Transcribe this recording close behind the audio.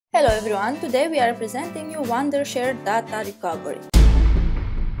Hello everyone, today we are presenting you Wondershare Data Recovery.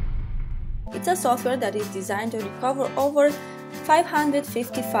 It's a software that is designed to recover over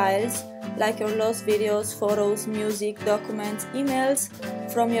 550 files like your lost videos, photos, music, documents, emails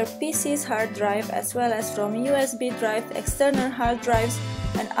from your PC's hard drive as well as from USB drive, external hard drives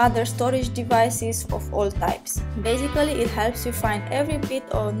and other storage devices of all types. Basically, it helps you find every bit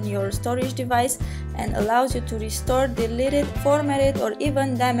on your storage device and allows you to restore deleted, formatted or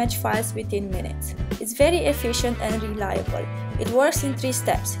even damaged files within minutes. It's very efficient and reliable. It works in 3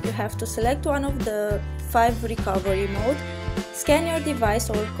 steps. You have to select one of the 5 recovery modes, scan your device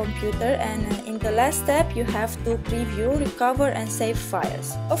or computer, and in the last step you have to preview, recover and save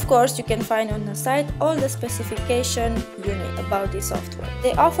files. Of course, you can find on the site all the specification you need about this software.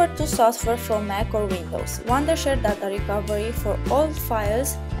 They offer 2 software from Mac or Windows, Wondershare Data Recovery for old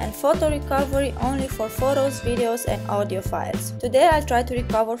files and Photo Recovery only for photos, videos and audio files. Today I'll try to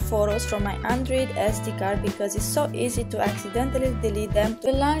recover photos from my Android SD card because it's so easy to accidentally delete them.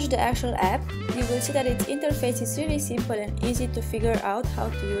 To launch the actual app, you will see that its interface is really simple and easy to figure out how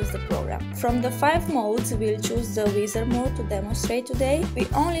to use the program. From the 5 modes, we'll choose the wizard mode to demonstrate today. We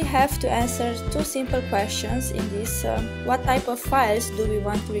only have to answer 2 simple questions in this: what type of files do we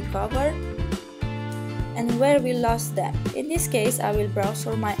want to recover and where we lost them. In this case, I will browse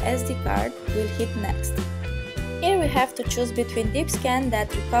for my SD card. We'll hit next. Here we have to choose between Deep Scan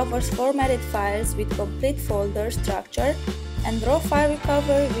that recovers formatted files with complete folder structure and Raw File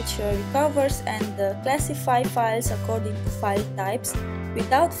Recovery, which recovers and classify files according to file types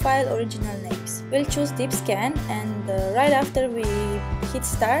without file original names. We'll choose Deep Scan, and right after we hit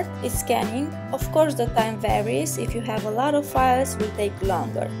start, it's scanning. Of course, the time varies. If you have a lot of files, it will take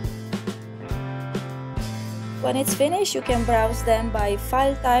longer. When it's finished, you can browse them by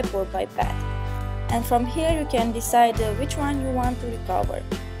file type or by path. And from here you can decide which one you want to recover.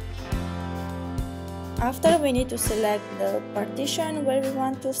 After, we need to select the partition where we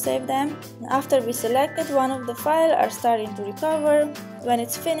want to save them. After we selected, one of the files are starting to recover. When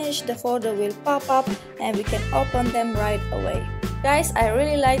it's finished, the folder will pop up and we can open them right away. Guys, I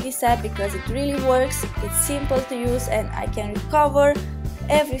really like this app because it really works, it's simple to use and I can recover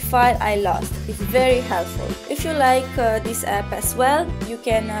every file I lost. It's very helpful. If you like this app as well, you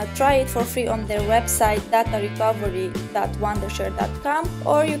can try it for free on their website datarecovery.wondershare.com,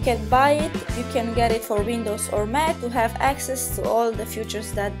 or you can buy it. You can get it for Windows or Mac to have access to all the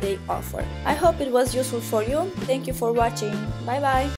features that they offer. I hope it was useful for you. Thank you for watching. Bye bye.